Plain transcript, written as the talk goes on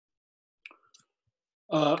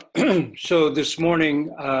Uh, so this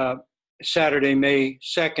morning, Saturday, May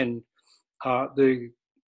 2nd,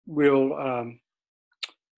 we'll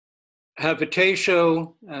have a Tay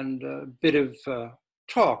show and a bit of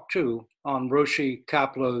talk too on Roshi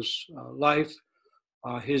Kapleau's life.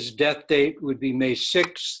 His death date would be May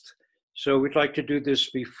 6th. So we'd like to do this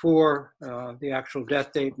before the actual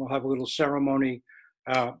death date. We'll have a little ceremony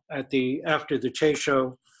after the Tay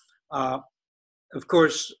show. Of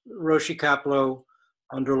course, Roshi Kapleau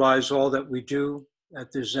underlies all that we do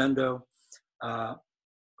at the Zendo.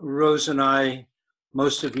 Rose and I,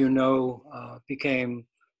 most of you know, became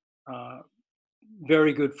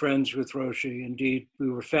very good friends with Roshi. Indeed, we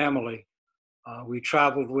were family. We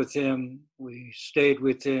traveled with him, we stayed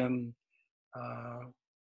with him,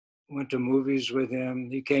 went to movies with him.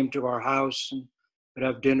 He came to our house and would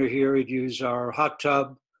have dinner here. He'd use our hot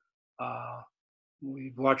tub.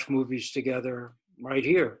 We'd watch movies together right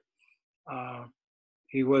here.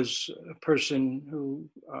 He was a person who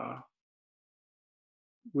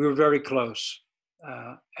we were very close,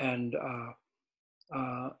 and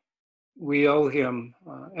we owe him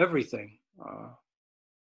everything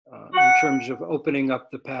in terms of opening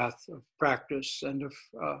up the path of practice and of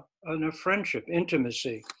friendship,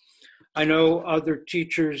 intimacy. I know other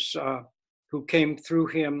teachers who came through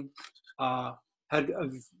him had a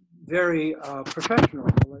very professional,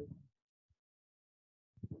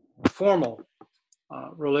 formal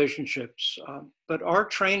relationships, but our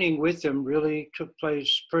training with him really took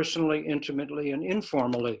place personally, intimately, and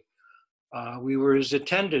informally. We were his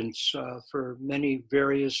attendants for many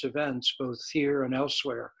various events, both here and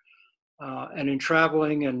elsewhere. And in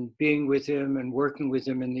traveling and being with him and working with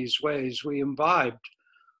him in these ways, we imbibed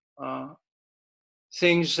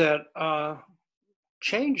things that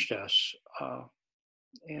changed us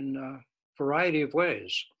in a variety of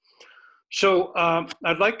ways. So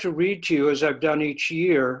I'd like to read to you, as I've done each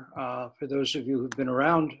year, for those of you who've been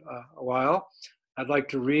around a while, I'd like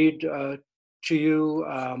to read to you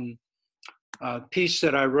a piece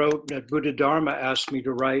that I wrote that Buddha Dharma asked me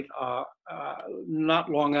to write not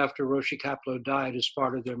long after Roshi Kapleau died as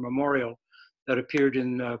part of their memorial that appeared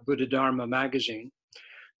in Buddha Dharma magazine.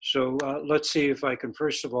 So let's see if I can,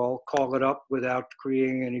 first of all, call it up without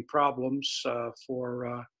creating any problems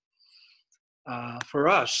for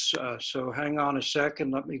us. So hang on a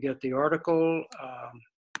second, let me get the article.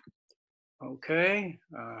 Okay.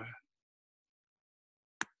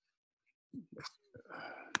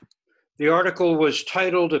 The article was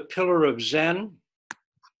titled "A Pillar of Zen,"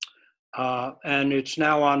 and it's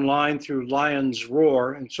now online through Lion's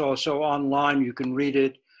Roar. It's also online, you can read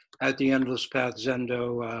it at the Endless Path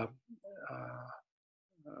Zendo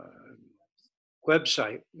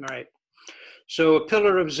website, right? So A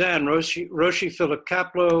Pillar of Zen, Roshi Philip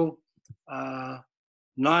Kapleau,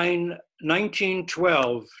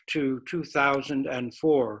 1912 to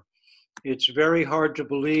 2004. It's very hard to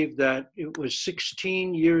believe that it was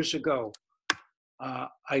 16 years ago.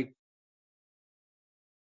 I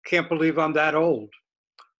can't believe I'm that old,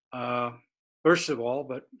 first of all,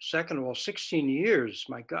 but second of all, 16 years,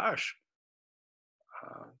 my gosh.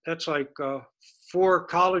 That's like 4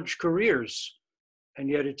 college careers, and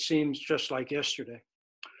yet it seems just like yesterday.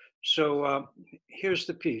 So here's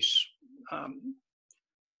the piece.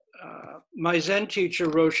 My Zen teacher,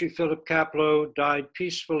 Roshi Philip Kapleau, died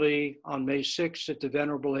peacefully on May 6th at the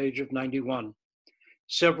venerable age of 91.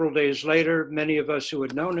 Several days later, many of us who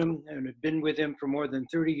had known him and had been with him for more than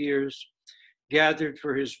 30 years gathered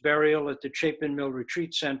for his burial at the Chapin Mill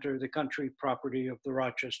Retreat Center, the country property of the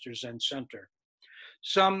Rochester Zen Center.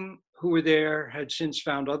 Some who were there had since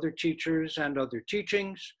found other teachers and other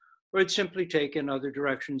teachings, or had simply taken other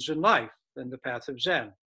directions in life than the path of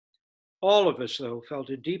Zen. All of us, though,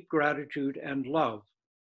 felt a deep gratitude and love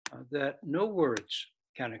that no words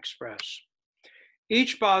can express.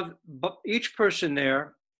 Each person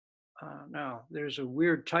there, now there's a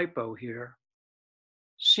weird typo here,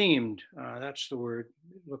 seemed, that's the word,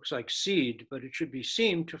 it looks like seed, but it should be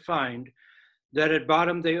seemed to find that at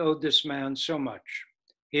bottom they owed this man so much.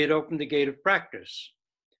 He had opened the gate of practice,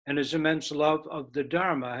 and his immense love of the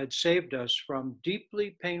Dharma had saved us from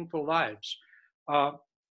deeply painful lives.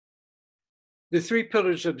 The 3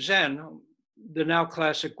 Pillars of Zen, the now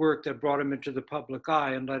classic work that brought him into the public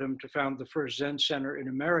eye and led him to found the first Zen center in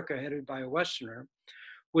America headed by a Westerner,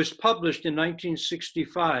 was published in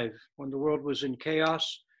 1965 when the world was in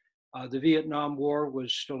chaos. The Vietnam War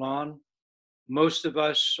was still on. Most of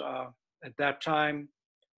us at that time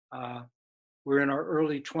were in our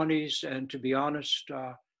early 20s, and to be honest,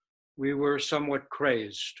 we were somewhat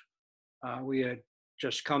crazed. We had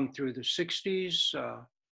just come through the 60s.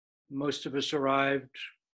 Most of us arrived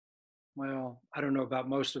well, I don't know about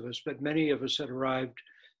most of us, but many of us had arrived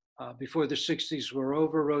before the 60s were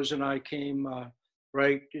over. Rose and I came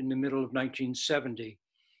right in the middle of 1970.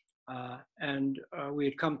 And we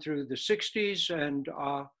had come through the 60s, and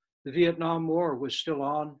the Vietnam War was still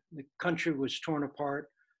on. The country was torn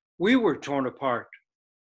apart. We were torn apart.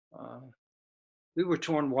 Uh, we were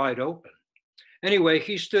torn wide open. Anyway,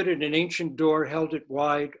 he stood at an ancient door, held it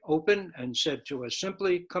wide open, and said to us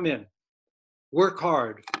simply, "Come in, work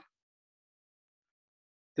hard.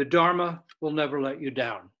 The Dharma will never let you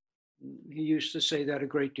down." He used to say that a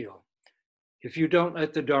great deal. If you don't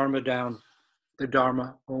let the Dharma down, the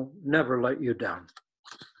Dharma will never let you down.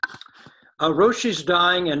 Roshi's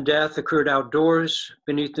dying and death occurred outdoors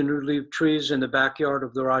beneath the new leaf trees in the backyard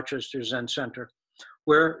of the Rochester Zen Center,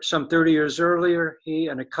 where some 30 years earlier, he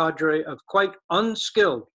and a cadre of quite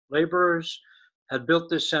unskilled laborers had built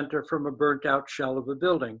this center from a burnt out shell of a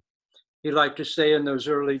building. He liked to say in those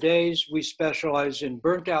early days, we specialize in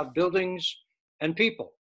burnt out buildings and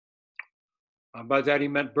people. By that he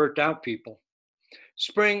meant burnt out people.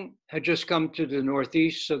 Spring had just come to the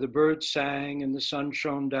northeast, so the birds sang and the sun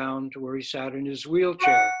shone down to where he sat in his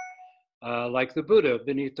wheelchair, like the Buddha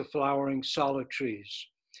beneath the flowering solid trees.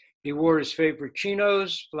 He wore his favorite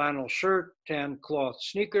chinos, flannel shirt, tan cloth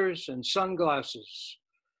sneakers, and sunglasses,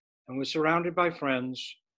 and was surrounded by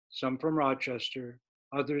friends, some from Rochester,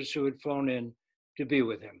 others who had flown in to be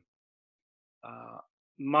with him.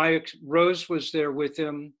 Rose was there with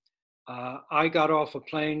him. I got off a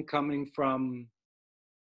plane coming from,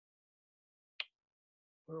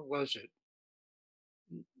 where was it?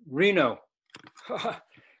 Reno,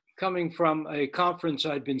 coming from a conference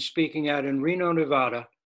I'd been speaking at in Reno, Nevada.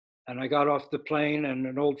 And I got off the plane, and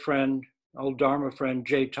an old friend, old Dharma friend,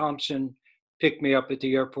 Jay Thompson, picked me up at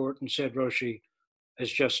the airport and said, "Roshi has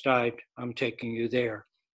just died. I'm taking you there."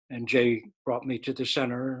 And Jay brought me to the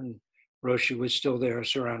center, and Roshi was still there,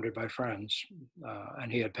 surrounded by friends,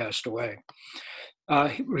 and he had passed away.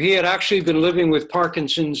 He had actually been living with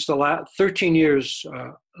Parkinson's the last 13 years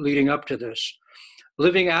leading up to this,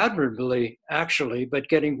 living admirably, actually, but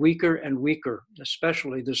getting weaker and weaker,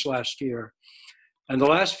 especially this last year. And the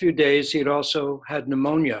last few days, he had also had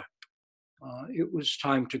pneumonia. It was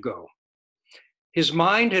time to go. His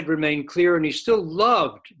mind had remained clear, and he still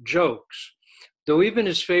loved jokes, though even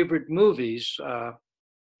his favorite movies,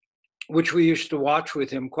 which we used to watch with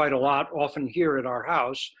him quite a lot, often here at our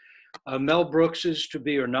house, Mel Brooks's To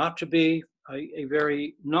Be or Not to Be, a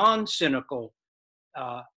very non-cynical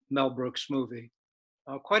Mel Brooks movie,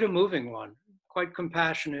 quite a moving one, quite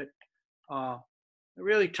compassionate, a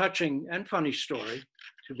really touching and funny story,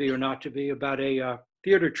 To Be or Not to Be, about a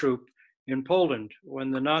theater troupe in Poland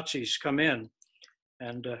when the Nazis come in,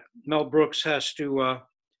 and Mel Brooks has to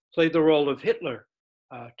play the role of Hitler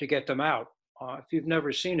to get them out. If you've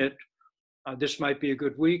never seen it, this might be a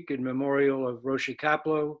good week in memorial of Roshi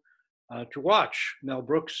Kapleau to watch Mel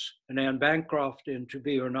Brooks and Anne Bancroft in To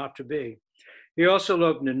Be or Not to Be. He also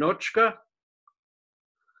loved Ninotchka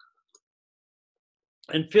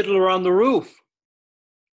and Fiddler on the Roof.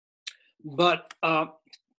 But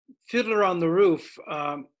Fiddler on the Roof,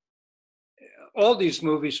 all these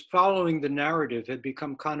movies following the narrative had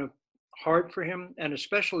become kind of hard for him, and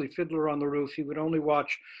especially Fiddler on the Roof, he would only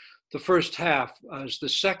watch the first half, as the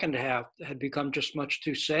second half had become just much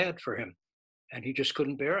too sad for him, and he just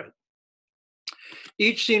couldn't bear it.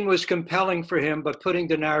 Each scene was compelling for him, but putting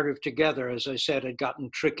the narrative together, as I said, had gotten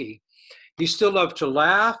tricky. He still loved to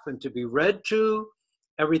laugh and to be read to,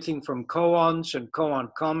 everything from koans and koan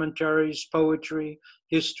commentaries, poetry,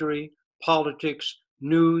 history, politics,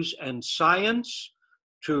 news, and science,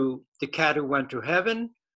 to The Cat Who Went to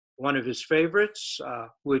Heaven, one of his favorites,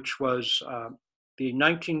 which was the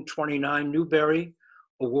 1929 Newbery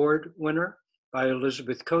Award winner by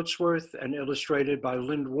Elizabeth Coatsworth and illustrated by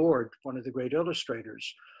Lynd Ward, one of the great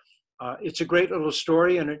illustrators. It's a great little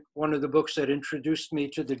story, and one of the books that introduced me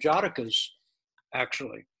to the Jatakas,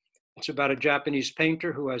 actually. It's about a Japanese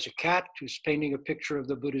painter who has a cat who's painting a picture of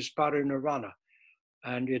the Buddha's parinirvana.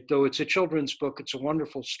 And though it's a children's book, it's a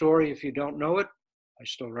wonderful story. If you don't know it, I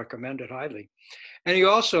still recommend it highly. And he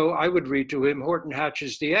also, I would read to him, Horton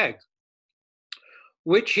Hatches the Egg,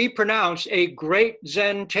 which he pronounced a great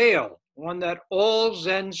Zen tale, one that all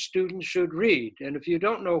Zen students should read. And if you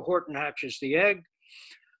don't know Horton Hatches the Egg,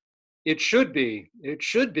 it should be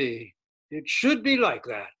like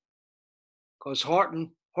that. Because Horton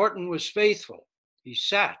was faithful. He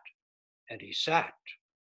sat and he sat.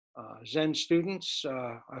 Zen students,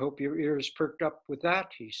 I hope your ears perked up with that.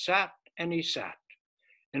 He sat and he sat.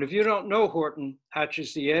 And if you don't know Horton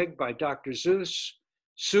Hatches the Egg by Dr. Seuss,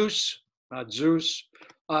 not Zeus.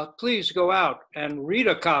 Please go out and read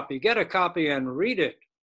a copy, get a copy and read it.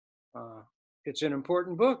 It's an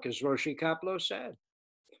important book, as Roshi Kapleau said.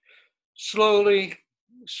 Slowly,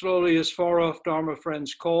 his far-off Dharma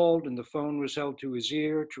friends called, and the phone was held to his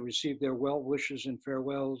ear to receive their well wishes and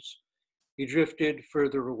farewells. He drifted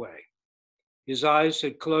further away. His eyes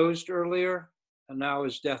had closed earlier, and now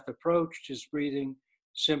as death approached, his breathing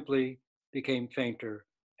simply became fainter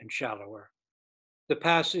and shallower. The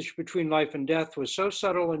passage between life and death was so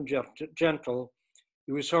subtle and gentle,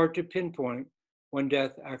 it was hard to pinpoint when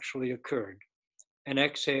death actually occurred. An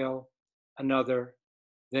exhale, another,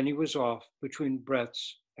 then he was off between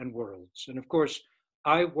breaths and worlds. And of course,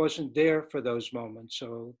 I wasn't there for those moments,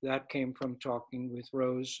 so that came from talking with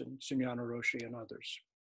Rose and Sunyana Roshi and others.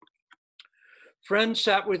 Friends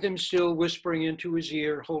sat with him still, whispering into his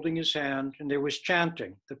ear, holding his hand, and there was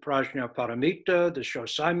chanting, the Prajna Paramita, the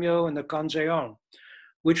Shosaimyo, and the Kanzeon,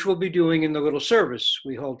 which we'll be doing in the little service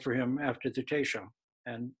we hold for him after the Teisham,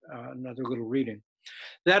 and another little reading.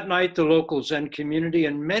 That night, the local Zen community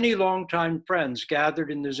and many longtime friends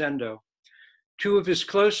gathered in the Zendo. Two of his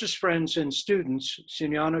closest friends and students,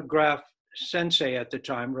 Sunyana Graf Sensei at the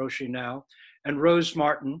time, Roshi now, and Rose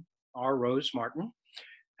Martin, our Rose Martin,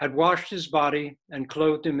 had washed his body and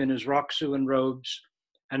clothed him in his rakusu and robes,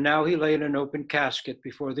 and now he lay in an open casket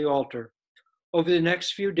before the altar. Over the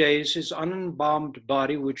next few days, his unembalmed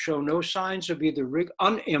body would show no signs of either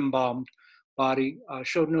unembalmed body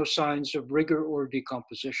showed no signs of rigor or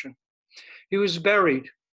decomposition. He was buried,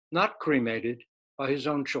 not cremated, by his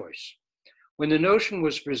own choice. When the notion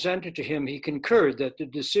was presented to him, he concurred that the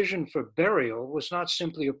decision for burial was not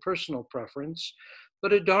simply a personal preference,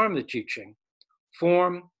 but a Dharma teaching.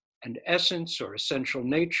 Form and essence or essential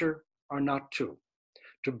nature are not two.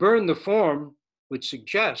 To burn the form would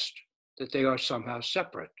suggest that they are somehow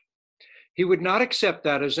separate. He would not accept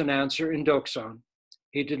that as an answer in Doksan.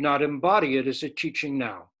 He did not embody it as a teaching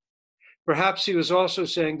now. Perhaps he was also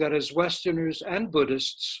saying that as Westerners and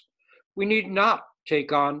Buddhists, we need not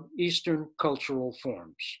take on Eastern cultural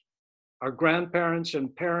forms. Our grandparents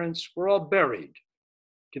and parents were all buried.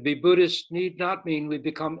 To be Buddhist need not mean we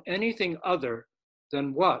become anything other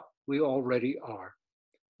than what we already are.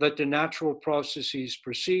 Let the natural processes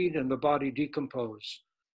proceed and the body decompose,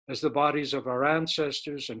 as the bodies of our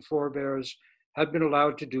ancestors and forebears have been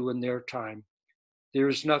allowed to do in their time. There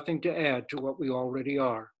is nothing to add to what we already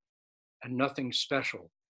are, and nothing special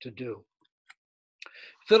to do.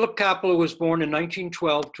 Philip Kapleau was born in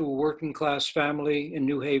 1912 to a working-class family in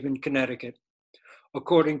New Haven, Connecticut.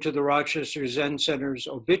 According to the Rochester Zen Center's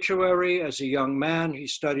obituary, as a young man, he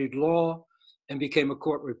studied law and became a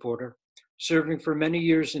court reporter, serving for many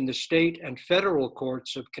years in the state and federal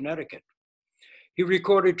courts of Connecticut. He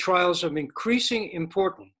recorded trials of increasing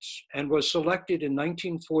importance and was selected in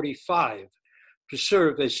 1945 to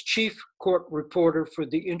serve as chief court reporter for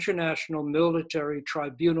the International Military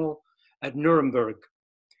Tribunal at Nuremberg.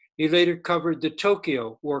 He later covered the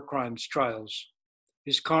Tokyo war crimes trials.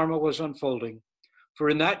 His karma was unfolding, for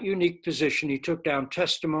in that unique position, he took down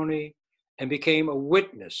testimony and became a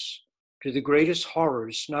witness to the greatest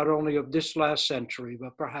horrors, not only of this last century,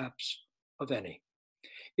 but perhaps of any.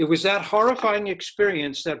 It was that horrifying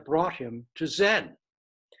experience that brought him to Zen.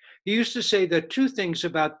 He used to say that two things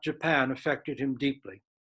about Japan affected him deeply.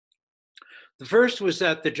 The first was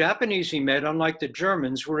that the Japanese he met, unlike the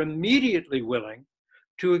Germans, were immediately willing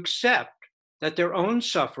to accept that their own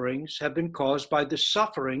sufferings had been caused by the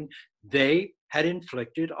suffering they had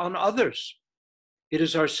inflicted on others. It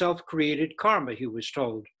is our self-created karma, he was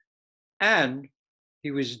told. And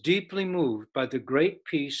he was deeply moved by the great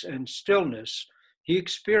peace and stillness he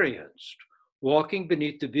experienced walking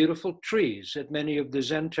beneath the beautiful trees at many of the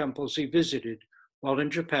Zen temples he visited while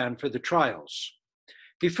in Japan for the trials.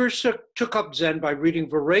 He first took up Zen by reading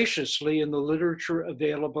voraciously in the literature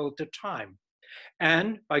available at the time,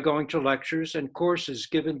 and by going to lectures and courses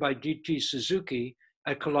given by D.T. Suzuki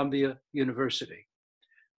at Columbia University.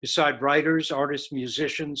 Beside writers, artists,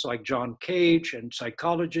 musicians like John Cage, and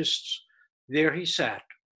psychologists, there he sat,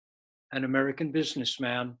 an American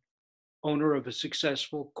businessman, owner of a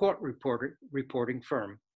successful court reporting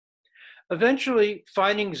firm. Eventually,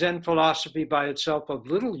 finding Zen philosophy by itself of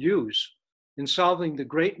little use in solving the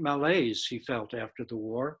great malaise he felt after the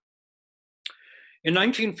war. In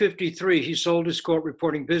 1953, he sold his court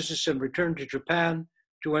reporting business and returned to Japan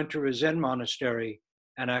to enter a Zen monastery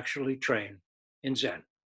and actually train in Zen,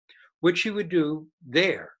 which he would do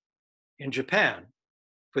there in Japan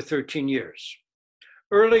for 13 years.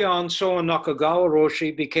 Early on, So and Nakagawa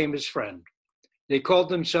Roshi became his friend. They called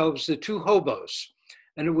themselves the two hobos,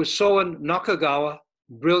 and it was So and Nakagawa,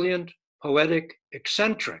 brilliant, poetic,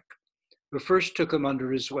 eccentric, who first took him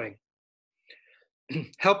under his wing,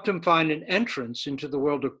 helped him find an entrance into the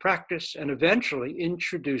world of practice, and eventually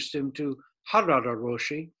introduced him to Harada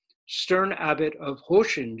Roshi, stern abbot of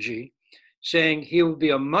Hoshinji, saying he will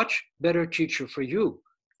be a much better teacher for you,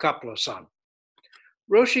 Kapleau-san.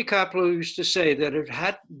 Roshi Kapleau used to say that if it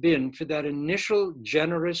had been for that initial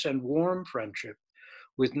generous and warm friendship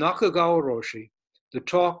with Nakagawa Roshi, the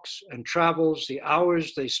talks and travels, the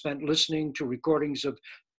hours they spent listening to recordings of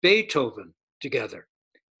Beethoven together,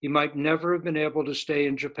 he might never have been able to stay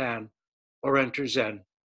in Japan or enter Zen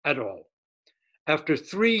at all. After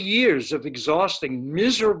 3 years of exhausting,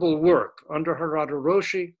 miserable work under Harada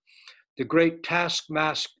Roshi, the great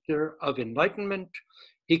taskmaster of enlightenment,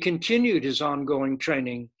 he continued his ongoing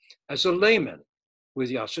training as a layman with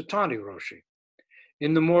Yasutani Roshi.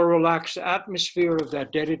 In the more relaxed atmosphere of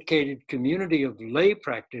that dedicated community of lay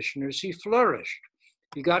practitioners, he flourished.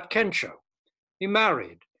 He got kensho, he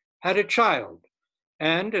married, had a child,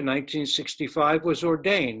 and in 1965 was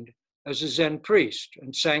ordained as a Zen priest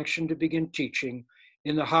and sanctioned to begin teaching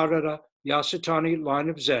in the Harada Yasutani line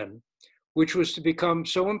of Zen, which was to become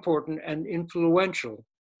so important and influential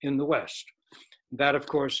in the West. That, of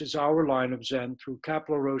course, is our line of Zen through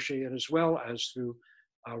Kapleau Roshi and as well as through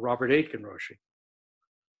Robert Aitken Roshi.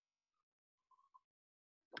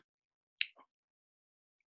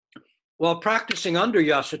 While practicing under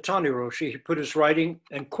Yasutani Roshi, he put his writing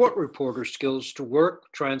and court reporter skills to work,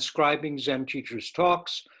 transcribing Zen teachers'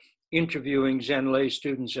 talks, interviewing Zen lay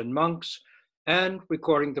students and monks, and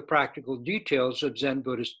recording the practical details of Zen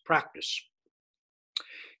Buddhist practice.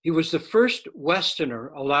 He was the first Westerner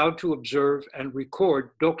allowed to observe and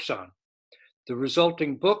record Doksan. The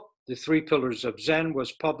resulting book, The Three Pillars of Zen,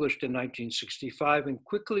 was published in 1965 and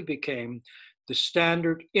quickly became the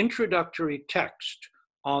standard introductory text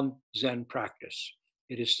on Zen practice.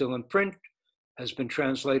 It is still in print, has been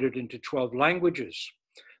translated into 12 languages.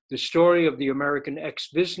 The story of the American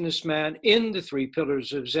ex-businessman in The Three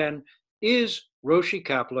Pillars of Zen is Roshi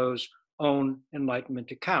Kapleau's own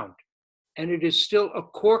enlightenment account. And it is still a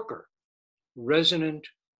corker, resonant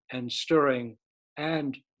and stirring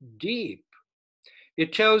and deep.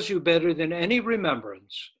 It tells you better than any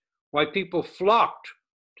remembrance why people flocked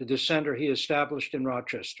to the center he established in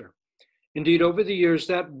Rochester. Indeed, over the years,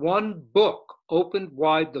 that one book opened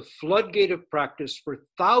wide the floodgate of practice for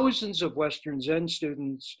thousands of Western Zen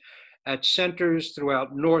students at centers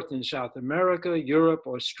throughout North and South America, Europe,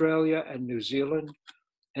 Australia, and New Zealand,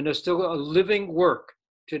 and is still a living work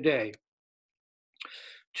today.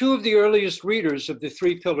 Two of the earliest readers of the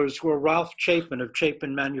Three Pillars were Ralph Chapin of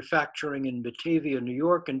Chapin Manufacturing in Batavia, New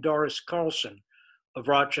York, and Doris Carlson of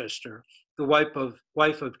Rochester, the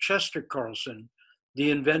wife of Chester Carlson, the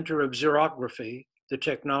inventor of xerography, the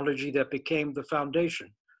technology that became the foundation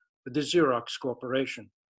for the Xerox Corporation.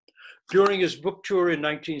 During his book tour in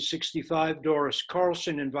 1965, Doris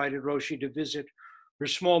Carlson invited Roshi to visit her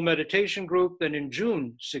small meditation group, and in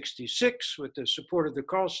June '66, with the support of the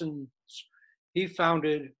Carlsons, he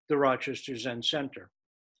founded the Rochester Zen Center.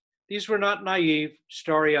 These were not naive,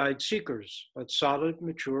 starry-eyed seekers, but solid,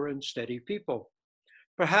 mature, and steady people.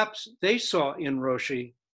 Perhaps they saw in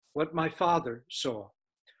Roshi what my father saw.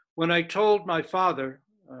 When I told my father,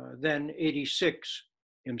 then 86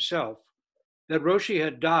 himself, that Roshi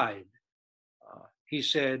had died, he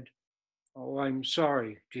said, "Oh, I'm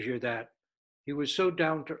sorry to hear that. He was so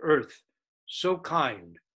down to earth, so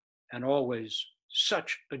kind, and always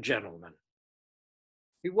such a gentleman."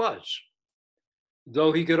 He was.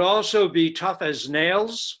 Though he could also be tough as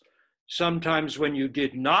nails, sometimes when you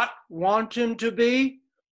did not want him to be,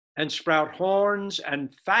 and sprout horns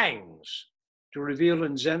and fangs to reveal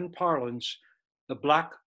in Zen parlance the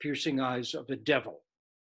black piercing eyes of a devil.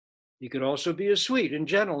 He could also be as sweet and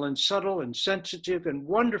gentle and subtle and sensitive and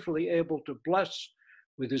wonderfully able to bless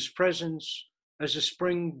with his presence as a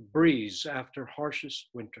spring breeze after harshest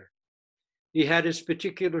winter. He had his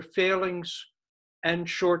particular failings and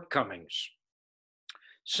shortcomings.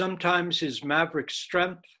 Sometimes his maverick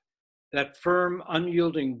strength, that firm,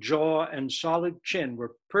 unyielding jaw and solid chin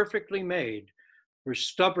were perfectly made for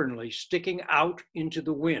stubbornly sticking out into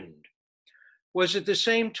the wind. Was at the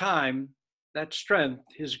same time that strength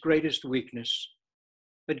his greatest weakness,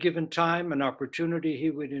 but given time and opportunity,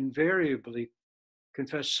 he would invariably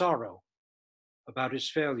confess sorrow about his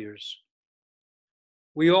failures.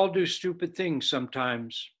 "We all do stupid things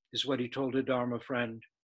sometimes," is what he told a Dharma friend,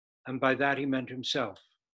 and by that he meant himself,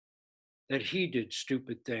 that he did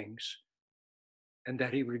stupid things and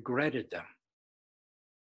that he regretted them.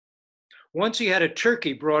 Once he had a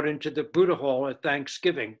turkey brought into the Buddha Hall at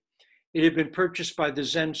Thanksgiving. It had been purchased by the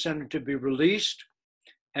Zen Center to be released,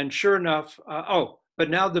 and sure enough, But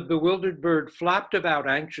now the bewildered bird flapped about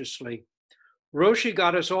anxiously. Roshi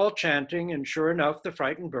got us all chanting, and sure enough, the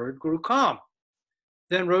frightened bird grew calm.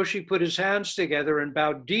 Then Roshi put his hands together and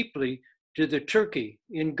bowed deeply to the turkey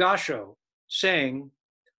in Gasho, saying,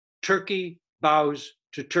 "Turkey bows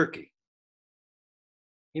to turkey."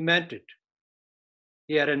 He meant it.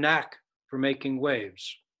 He had a knack for making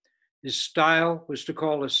waves. His style was to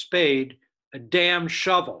call a spade a damn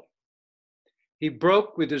shovel. He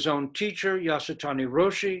broke with his own teacher, Yasutani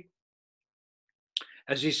Roshi,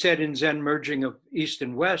 as he said in Zen merging of East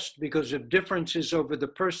and West, because of differences over the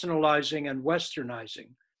personalizing and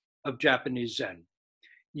westernizing of Japanese Zen.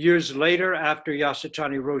 Years later, after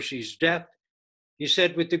Yasutani Roshi's death, he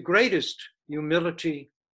said with the greatest humility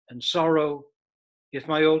and sorrow, "If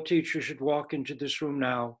my old teacher should walk into this room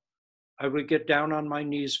now, I would get down on my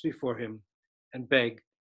knees before him and beg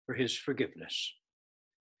for his forgiveness."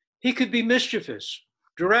 He could be mischievous,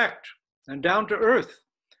 direct, and down to earth.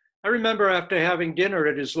 I remember after having dinner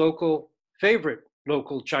at his favorite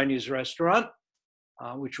local Chinese restaurant,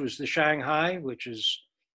 which was the Shanghai, which is,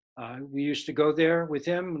 we used to go there with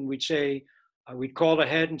him, and we'd call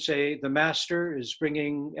ahead and say, the master is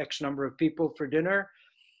bringing X number of people for dinner.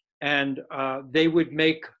 And they would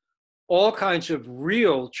make all kinds of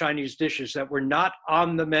real Chinese dishes that were not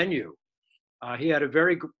on the menu. He had a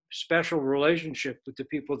very special relationship with the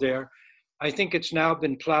people there. I think it's now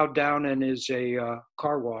been plowed down and is a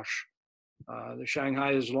car wash. The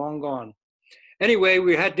Shanghai is long gone. Anyway,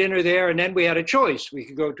 we had dinner there, and then we had a choice. We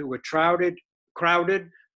could go to a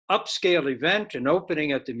crowded, upscale event, an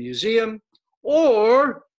opening at the museum,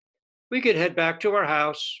 or we could head back to our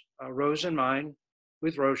house, Rose and mine,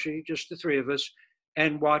 with Roshi, just the three of us,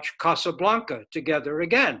 and watch Casablanca together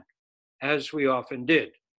again, as we often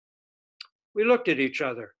did. We looked at each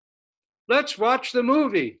other. "Let's watch the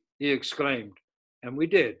movie," he exclaimed, and we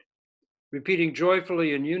did, repeating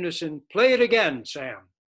joyfully in unison, "Play it again, Sam."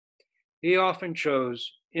 He often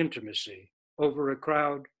chose intimacy over a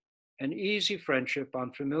crowd, and easy friendship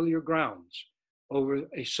on familiar grounds over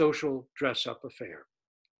a social dress-up affair.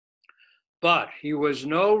 But he was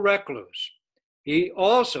no recluse. He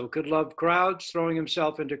also could love crowds, throwing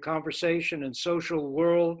himself into conversation and social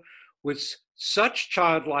world with such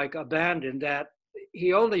childlike abandon that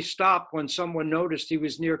he only stopped when someone noticed he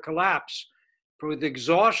was near collapse with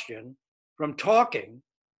exhaustion from talking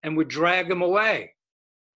and would drag him away.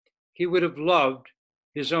 He would have loved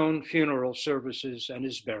his own funeral services and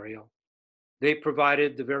his burial. They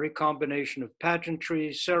provided the very combination of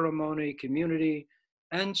pageantry, ceremony, community,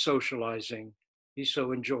 and socializing he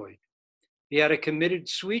so enjoyed. He had a committed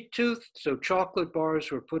sweet tooth, so chocolate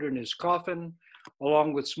bars were put in his coffin,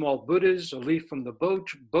 along with small Buddhas, a leaf from the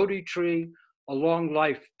Bodhi tree, a long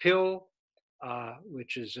life pill,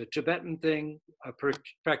 which is a Tibetan thing, a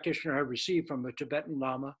practitioner had received from a Tibetan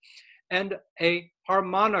Lama, and a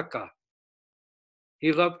harmonica.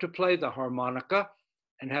 He loved to play the harmonica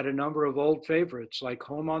and had a number of old favorites like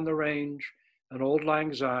Home on the Range and Old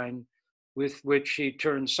Lang Syne, with which he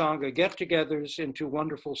turned Sangha get-togethers into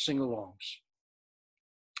wonderful sing-alongs.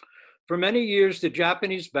 For many years, the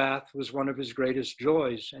Japanese bath was one of his greatest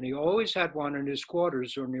joys, and he always had one in his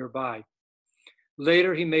quarters or nearby.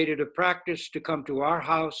 Later, he made it a practice to come to our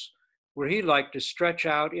house, where he liked to stretch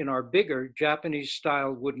out in our bigger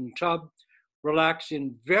Japanese-style wooden tub, relax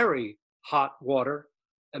in very hot water,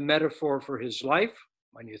 a metaphor for his life,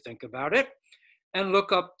 when you think about it, and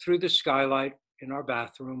look up through the skylight in our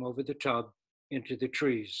bathroom over the tub into the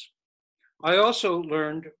trees. I also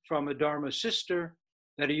learned from a Dharma sister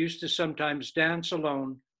that he used to sometimes dance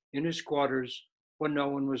alone in his quarters when no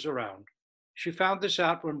one was around. She found this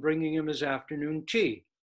out when bringing him his afternoon tea.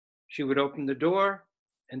 She would open the door,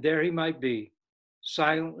 and there he might be,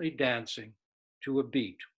 silently dancing to a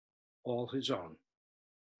beat all his own.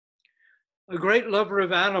 A great lover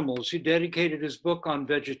of animals, he dedicated his book on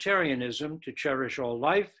vegetarianism to cherish all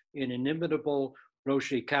life in inimitable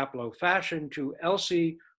Roshi Kapleau fashion to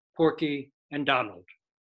Elsie, Porky, and Donald.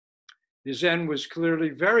 His Zen was clearly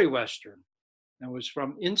very Western and was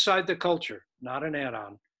from inside the culture, not an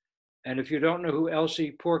add-on. And if you don't know who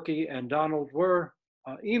Elsie, Porky, and Donald were,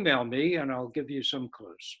 email me and I'll give you some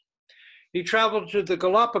clues. He traveled to the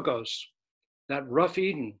Galapagos, that rough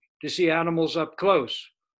Eden, to see animals up close,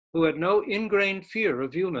 who had no ingrained fear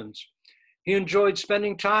of humans. He enjoyed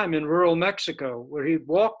spending time in rural Mexico, where he'd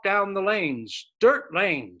walk down the lanes, dirt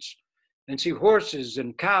lanes, and see horses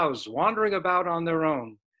and cows wandering about on their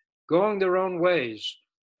own, going their own ways,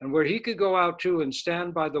 and where he could go out to and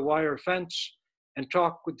stand by the wire fence and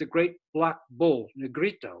talk with the great black bull,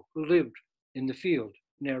 Negrito, who lived in the field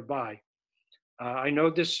nearby. I know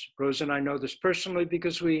this, Rose and I know this personally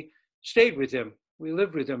because we stayed with him we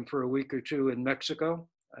lived with him for a week or two in Mexico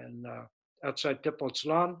and outside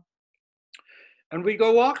Tepoztlan. And we'd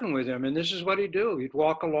go walking with him, and this is what he'd do. He'd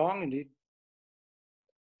walk along,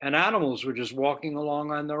 and animals were just walking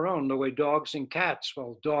along on their own, the way dogs and cats,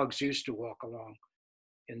 well, dogs used to walk along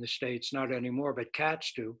in the States, not anymore, but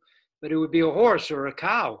cats do. But it would be a horse or a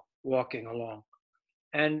cow walking along.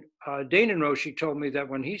 And Dane and Roshi told me that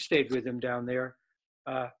when he stayed with him down there,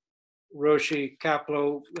 Roshi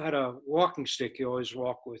Kapleau had a walking stick he always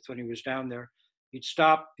walked with when he was down there. He'd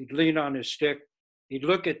stop, he'd lean on his stick, he'd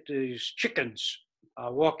look at these chickens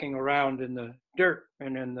walking around in the dirt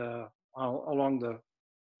and in the along the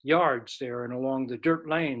yards there and along the dirt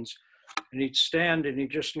lanes. And he'd stand and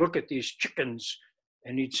he'd just look at these chickens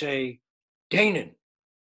and he'd say, "Danon,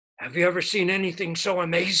 have you ever seen anything so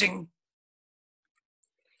amazing?"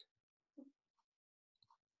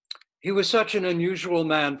 He was such an unusual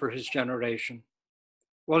man for his generation.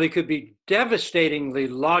 While he could be devastatingly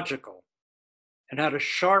logical and had a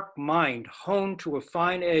sharp mind honed to a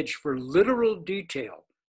fine edge for literal detail,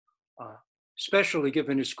 especially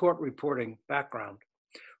given his court reporting background,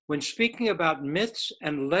 when speaking about myths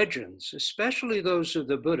and legends, especially those of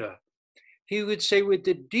the Buddha, he would say with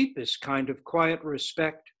the deepest kind of quiet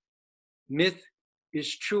respect, "Myth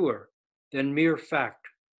is truer than mere fact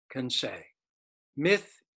can say.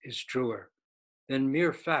 Myth is truer than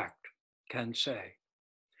mere fact can say."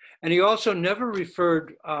 And he also never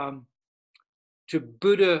referred to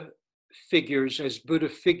Buddha figures as Buddha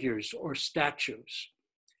figures or statues.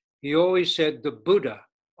 He always said the Buddha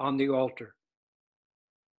on the altar.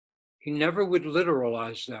 He never would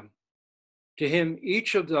literalize them. To him,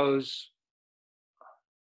 each of those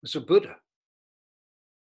was a Buddha.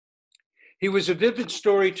 He was a vivid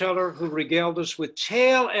storyteller who regaled us with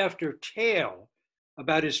tale after tale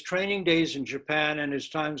about his training days in Japan and his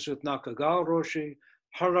times with Nakagawa Roshi,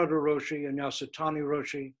 Harada Roshi, and Yasutani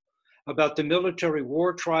Roshi, about the military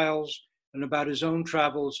war trials, and about his own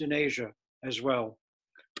travels in Asia as well.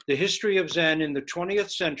 The history of Zen in the 20th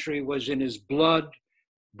century was in his blood,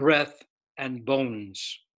 breath, and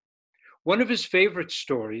bones. One of his favorite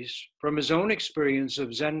stories from his own experience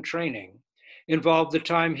of Zen training involved the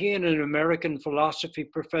time he and an American philosophy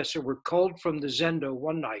professor were called from the Zendo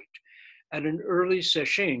one night at an early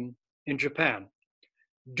sesshin in Japan.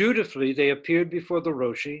 Dutifully, they appeared before the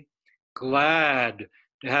Roshi, glad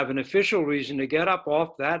to have an official reason to get up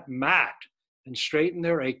off that mat and straighten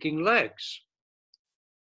their aching legs.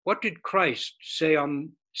 "What did Christ say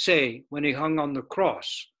when he hung on the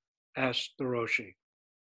cross?" asked the Roshi.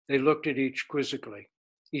 They looked at each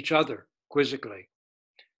other quizzically.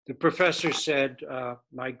 The professor said,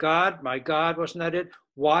 my God, wasn't that it?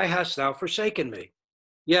 Why hast thou forsaken me?"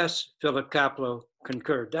 "Yes," Philip Kapleau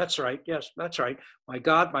concurred. "That's right. Yes, that's right. My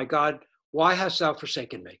God, why hast thou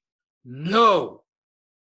forsaken me?" "No,"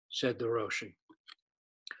 said the Roshi.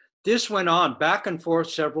 This went on back and forth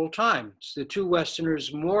several times, the two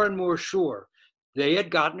Westerners more and more sure they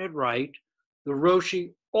had gotten it right, the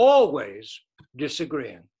Roshi always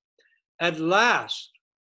disagreeing. At last,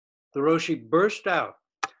 the Roshi burst out,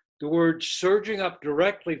 the words surging up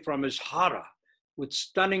directly from his hara with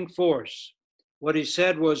stunning force. What he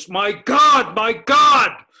said was, my God,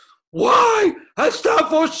 why hast thou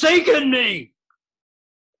forsaken me?"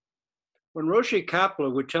 When Roshi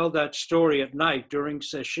Kapleau would tell that story at night during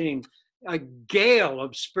sesshin, a gale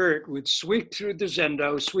of spirit would sweep through the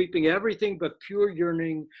Zendo, sweeping everything but pure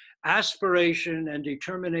yearning, aspiration, and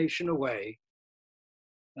determination away.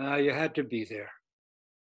 You had to be there.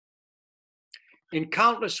 In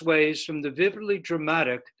countless ways, from the vividly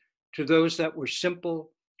dramatic to those that were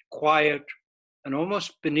simple, quiet, and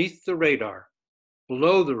almost beneath the radar,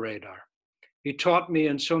 below the radar, he taught me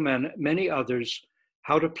and so many others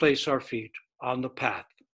how to place our feet on the path.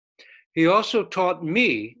 He also taught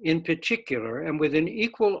me in particular, and with an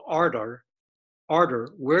equal ardor,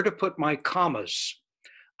 where to put my commas.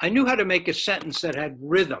 I knew how to make a sentence that had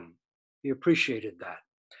rhythm. He appreciated that.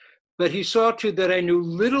 But he saw too that I knew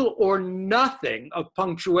little or nothing of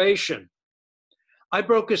punctuation. I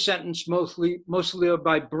broke a sentence mostly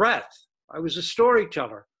by breath. I was a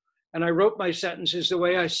storyteller, and I wrote my sentences the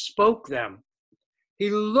way I spoke them. He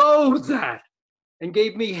loathed that and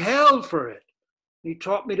gave me hell for it. He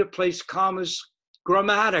taught me to place commas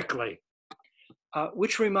grammatically,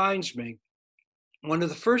 which reminds me, one of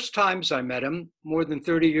the first times I met him, more than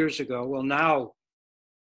 30 years ago, well, now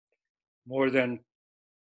more than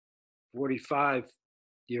 40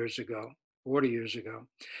 years ago,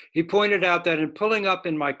 he pointed out that in pulling up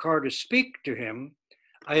in my car to speak to him,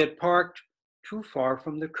 I had parked too far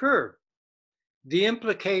from the curb. The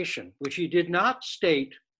implication, which he did not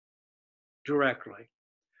state directly,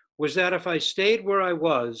 was that if I stayed where I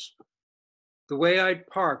was, the way I'd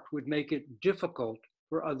parked would make it difficult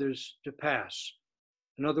for others to pass.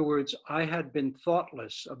 In other words, I had been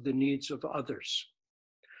thoughtless of the needs of others.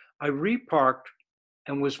 I reparked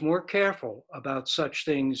and was more careful about such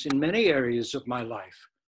things in many areas of my life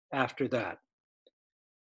after that.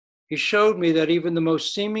 He showed me that even the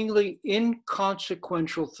most seemingly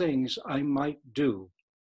inconsequential things I might do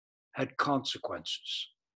had consequences.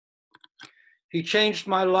 He changed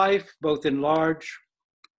my life both in large,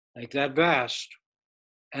 like that vast,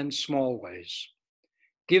 and small ways.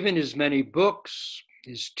 Given his many books,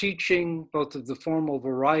 his teaching, both of the formal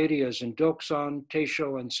variety as in Doksan,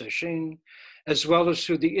 Teisho, and Sesshin, as well as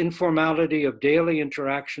through the informality of daily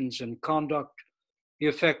interactions and conduct, he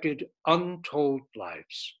affected untold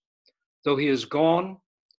lives. Though he is gone,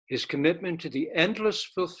 his commitment to the endless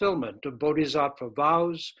fulfillment of bodhisattva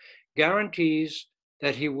vows guarantees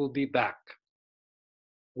that he will be back.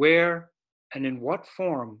 Where and in what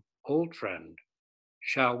form, old friend,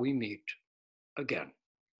 shall we meet again?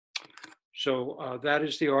 So that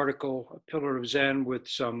is the article, A Pillar of Zen, with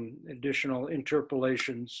some additional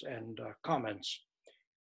interpolations and comments.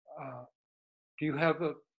 Do you have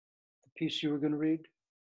a piece you were going to read?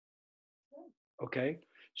 Okay.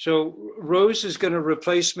 So Rose is going to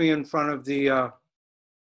replace me in front of the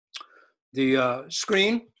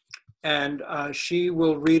screen, and she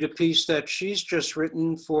will read a piece that she's just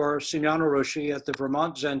written for Sunyana Roshi at the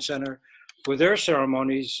Vermont Zen Center for their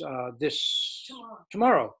ceremonies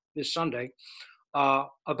tomorrow, this Sunday,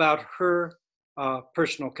 about her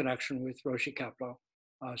personal connection with Roshi Kapleau.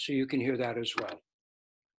 So you can hear that as well.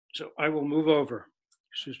 So I will move over.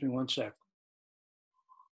 Excuse me one sec.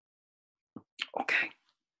 Okay.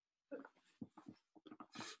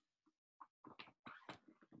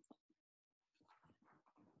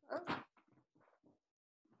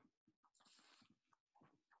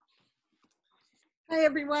 Hi,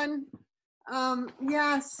 everyone.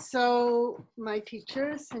 So my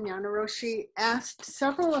teacher, Sunyana Roshi, asked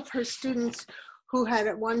several of her students who had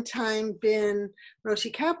at one time been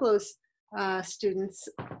Roshi Kapleau's students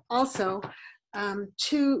also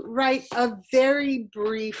to write a very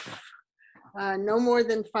brief, no more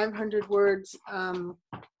than 500 words,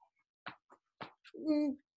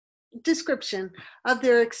 description of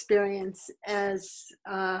their experience as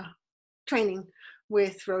training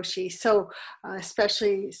with Roshi. So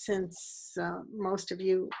especially since most of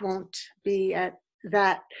you won't be at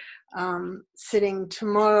that sitting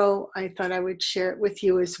tomorrow, I thought I would share it with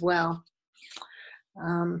you as well.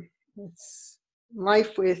 It's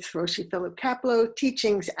Life with Roshi Philip Kapleau,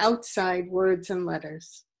 Teachings Outside Words and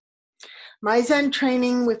Letters. My Zen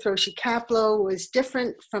training with Roshi Kapleau was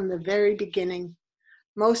different from the very beginning.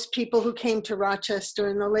 Most people who came to Rochester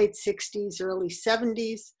in the late 60s, early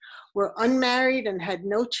 70s were unmarried and had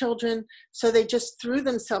no children, so they just threw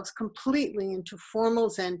themselves completely into formal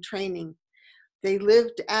Zen training. They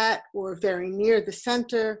lived at or very near the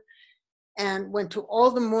center and went to all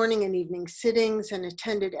the morning and evening sittings and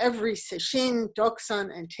attended every sesshin, doksan,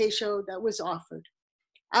 and teisho that was offered.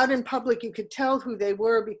 Out in public, you could tell who they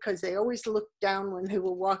were because they always looked down when they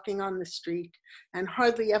were walking on the street and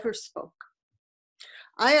hardly ever spoke.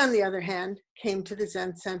 I, on the other hand, came to the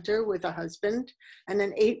Zen Center with a husband and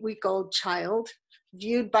an 8-week-old child,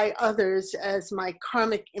 viewed by others as my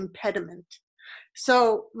karmic impediment.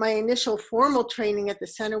 So my initial formal training at the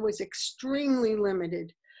center was extremely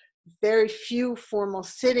limited. Very few formal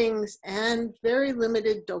sittings and very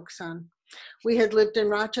limited doksan. We had lived in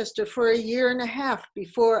Rochester for a year and a half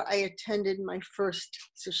before I attended my first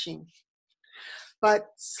sesshin. But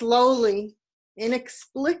slowly,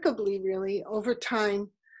 inexplicably really, over time,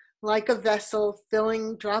 like a vessel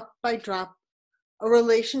filling drop by drop, a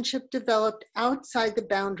relationship developed outside the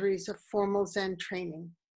boundaries of formal Zen training.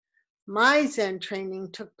 My Zen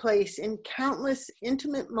training took place in countless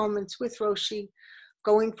intimate moments with Roshi,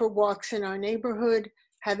 going for walks in our neighborhood,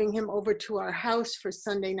 having him over to our house for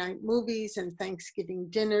Sunday night movies and Thanksgiving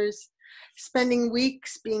dinners, spending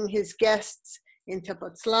weeks being his guests in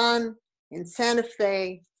Tepoztlan, in Santa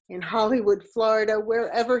Fe, in Hollywood, Florida,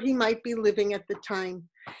 wherever he might be living at the time,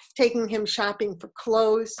 taking him shopping for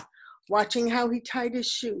clothes, watching how he tied his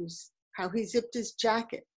shoes, how he zipped his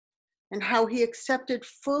jacket, and how he accepted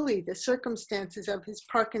fully the circumstances of his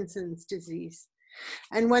Parkinson's disease.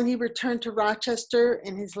 And when he returned to Rochester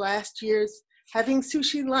in his last years, having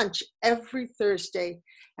sushi lunch every Thursday,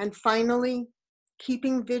 and finally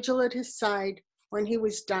keeping vigil at his side when he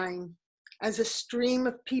was dying, as a stream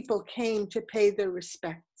of people came to pay their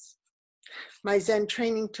respects. My Zen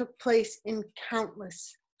training took place in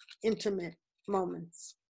countless intimate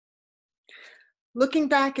moments. Looking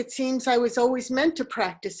back, it seems I was always meant to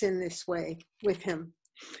practice in this way with him.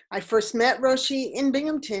 I first met Roshi in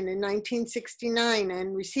Binghamton in 1969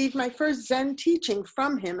 and received my first Zen teaching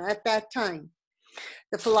from him at that time.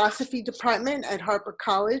 The philosophy department at Harper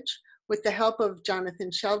College, with the help of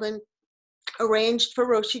Jonathan Sheldon, arranged for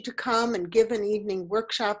Roshi to come and give an evening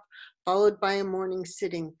workshop followed by a morning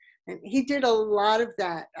sitting. And he did a lot of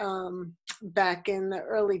that back in the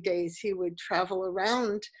early days. He would travel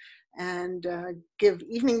around and give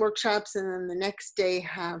evening workshops, and then the next day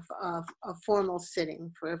have a formal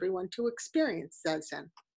sitting for everyone to experience Zazen.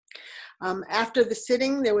 After the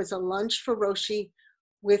sitting, there was a lunch for Roshi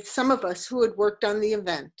with some of us who had worked on the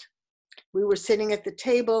event. We were sitting at the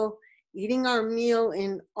table, eating our meal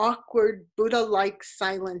in awkward Buddha-like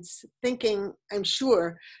silence, thinking, I'm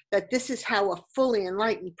sure, that this is how a fully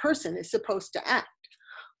enlightened person is supposed to act.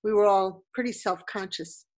 We were all pretty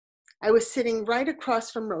self-conscious. I was sitting right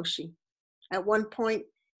across from Roshi. At one point,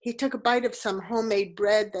 he took a bite of some homemade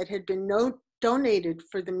bread that had been donated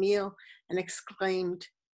for the meal and exclaimed,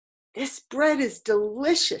 "This bread is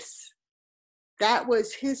delicious." That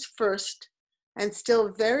was his first and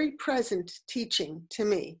still very present teaching to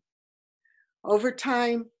me. Over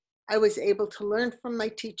time, I was able to learn from my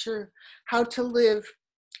teacher how to live,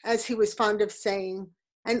 as he was fond of saying,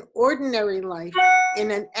 an ordinary life in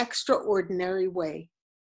an extraordinary way.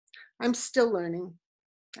 I'm still learning.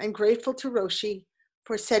 I'm grateful to Roshi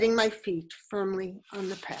for setting my feet firmly on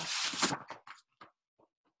the path.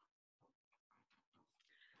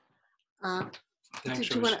 Thanks,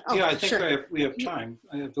 Roshi. Yeah, I think sure. We have time.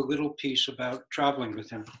 I have a little piece about traveling with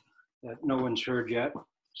him that no one's heard yet.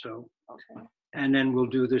 So, okay. And then we'll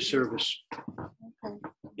do the service. Okay.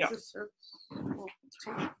 Yeah. The service.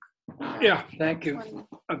 Yeah, thank you.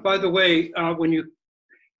 By the way,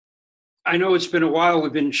 I know it's been a while,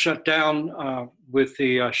 we've been shut down with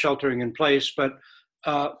the sheltering in place, but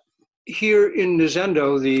here in the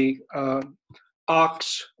Zendo, the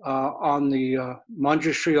ox on the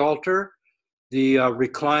Manjushri altar, the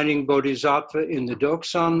reclining bodhisattva in the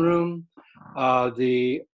Doksan room,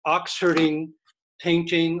 the ox herding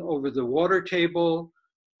painting over the water table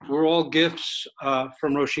were all gifts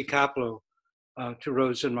from Roshi Kapleau to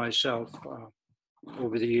Rose and myself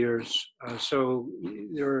over the years. So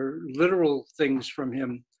there are literal things from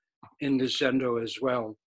him in the Zendo as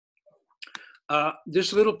well.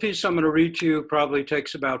 This little piece I'm going to read to you probably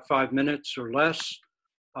takes about 5 minutes or less.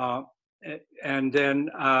 And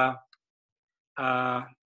then if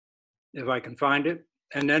I can find it,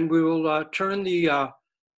 and then we will turn the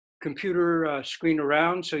computer screen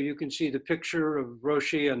around so you can see the picture of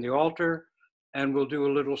Roshi and the altar, and we'll do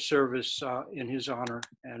a little service in his honor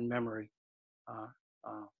and memory.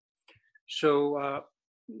 So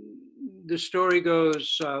the story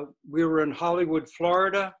goes, we were in Hollywood,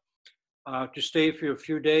 Florida to stay for a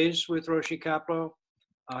few days with Roshi Kapleau.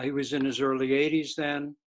 He was in his early 80s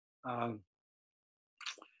then.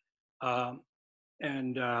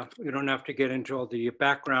 And we don't have to get into all the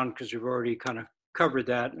background because you've already kind of covered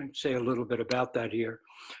that and say a little bit about that here.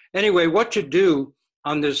 Anyway, what to do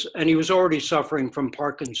on this, and he was already suffering from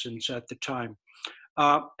Parkinson's at the time.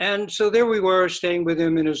 And so there we were staying with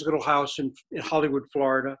him in his little house in Hollywood,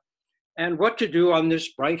 Florida. And what to do on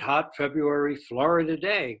this bright, hot February Florida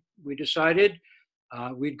day. We decided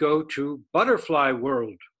we'd go to Butterfly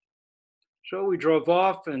World. So we drove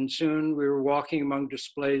off, and soon we were walking among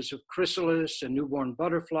displays of chrysalis and newborn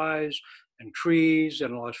butterflies and trees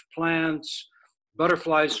and lush plants,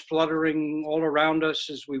 butterflies fluttering all around us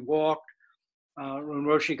as we walked. When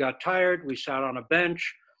Roshi got tired, we sat on a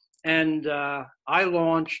bench, and I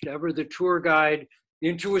launched, ever the tour guide,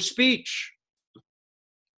 into a speech.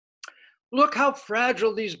 Look how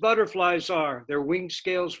fragile these butterflies are. Their wing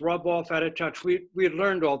scales rub off at a touch. We had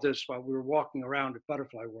learned all this while we were walking around at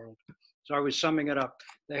Butterfly World. So I was summing it up.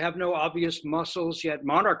 They have no obvious muscles, yet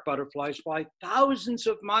monarch butterflies fly thousands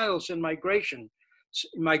of miles in migrations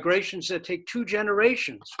that take 2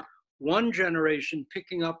 generations. 1 generation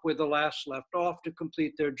picking up where the last left off to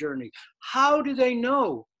complete their journey. How do they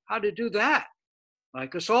know how to do that?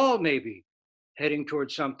 Like us all, maybe, heading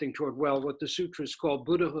towards something, well, what the sutras call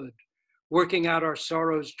Buddhahood, working out our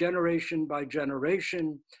sorrows generation by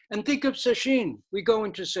generation. And think of sesshin. We go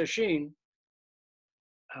into sesshin,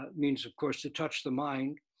 means, of course, to touch the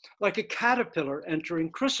mind, like a caterpillar entering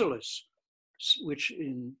chrysalis, which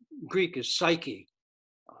in Greek is psyche.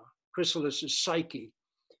 Chrysalis is psyche,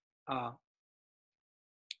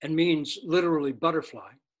 and means literally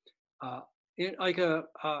butterfly. Like a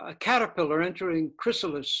caterpillar entering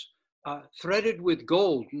chrysalis, threaded with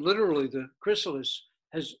gold. Literally, the chrysalis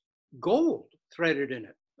has gold threaded in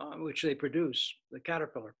it, which they produce, the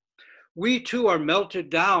caterpillar. We too are melted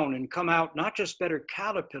down and come out not just better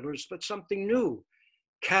caterpillars, but something new.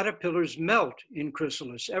 Caterpillars melt in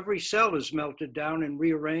chrysalis. Every cell is melted down and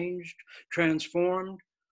rearranged, transformed.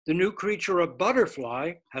 The new creature, a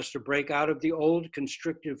butterfly, has to break out of the old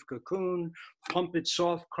constrictive cocoon, pump its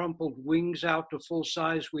soft, crumpled wings out to full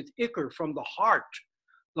size with ichor from the heart.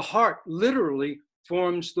 The heart literally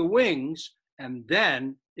forms the wings, and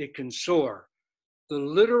then it can soar. The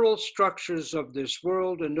literal structures of this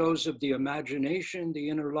world and those of the imagination, the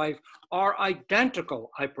inner life, are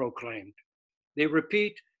identical, I proclaimed. They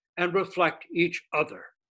repeat and reflect each other.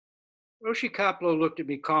 Roshi Kapleau looked at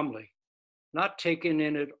me calmly, not taken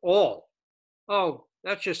in at all. Oh,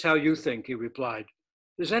 that's just how you think, he replied.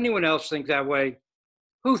 Does anyone else think that way?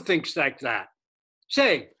 Who thinks like that?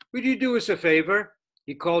 Say, would you do us a favor?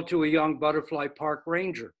 He called to a young butterfly park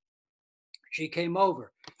ranger. She came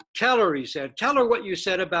over. Tell her, he said, tell her what you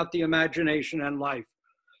said about the imagination and life.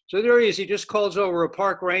 So there he is, he just calls over a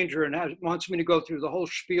park ranger and wants me to go through the whole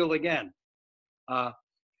spiel again.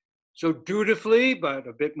 So dutifully, but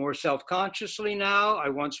a bit more self-consciously now, I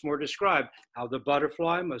once more describe how the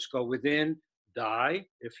butterfly must go within, die,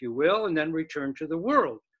 if you will, and then return to the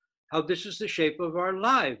world. How this is the shape of our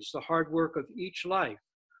lives, the hard work of each life,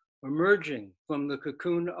 emerging from the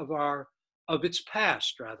cocoon of its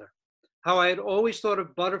past, rather. How I had always thought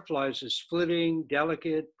of butterflies as flitting,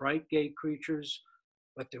 delicate, bright, gay creatures,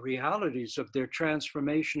 but the realities of their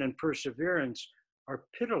transformation and perseverance are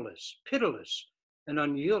pitiless, and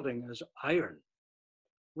unyielding as iron.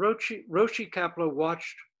 Roshi Kapleau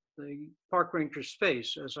watched the park ranger's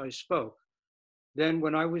face as I spoke. Then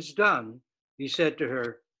when I was done, he said to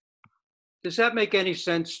her, does that make any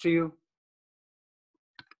sense to you?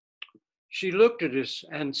 She looked at us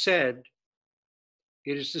and said,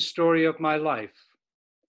 it is the story of my life,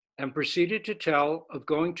 and proceeded to tell of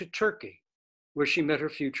going to Turkey, where she met her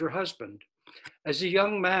future husband. As a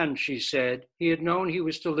young man, she said, he had known he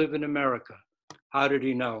was to live in America. How did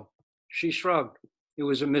he know? She shrugged. It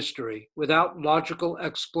was a mystery, without logical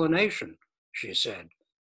explanation, she said.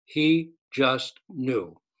 He just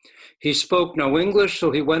knew. He spoke no English,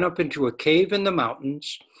 so he went up into a cave in the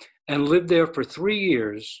mountains and lived there for 3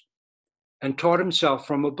 years and taught himself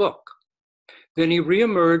from a book. Then he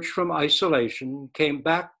reemerged from isolation, came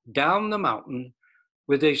back down the mountain,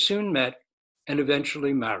 where they soon met and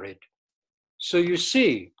eventually married. So you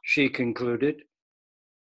see, she concluded,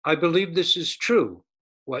 I believe this is true,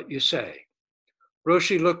 what you say.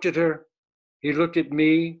 Roshi looked at her, he looked at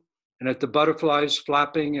me, and at the butterflies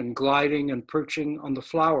flapping and gliding and perching on the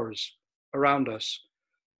flowers around us.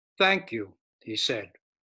 Thank you, he said.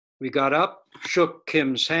 We got up, shook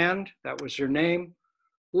Kim's hand, that was her name,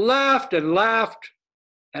 laughed and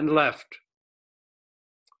left.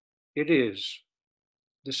 It is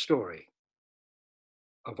the story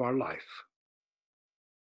of our life.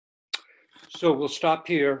 So we'll stop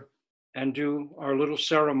here and do our little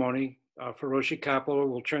ceremony for Roshi Kapleau.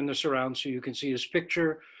 We'll turn this around so you can see his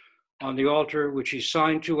picture on the altar, which he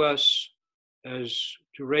signed to us as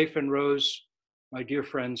to Rafe and Rose, my dear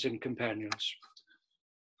friends and companions.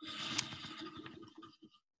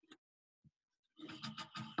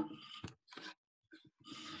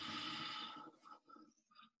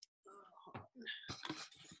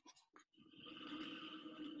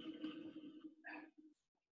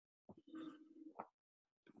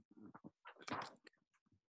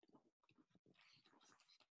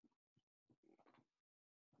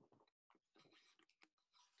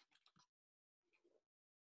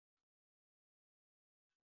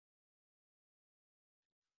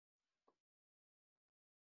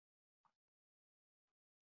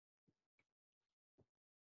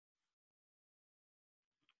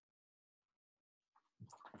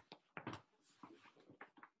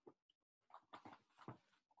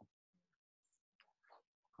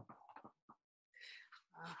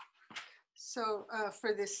 So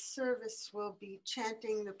for this service, we'll be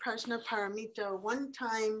chanting the Prajna Paramita one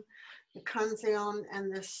time, the Kanzeon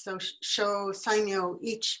and the Sho Saimyo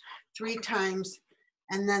each 3 times,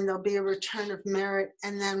 and then there'll be a return of merit,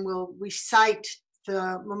 and then we'll recite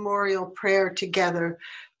the memorial prayer together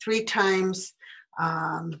 3 times,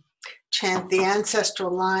 chant the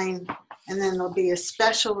ancestral line, and then there'll be a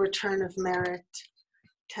special return of merit,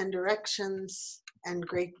 10 directions, and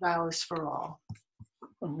great vows for all.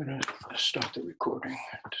 I'm going to stop the recording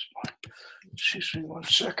at this point. Excuse me 1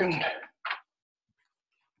 second.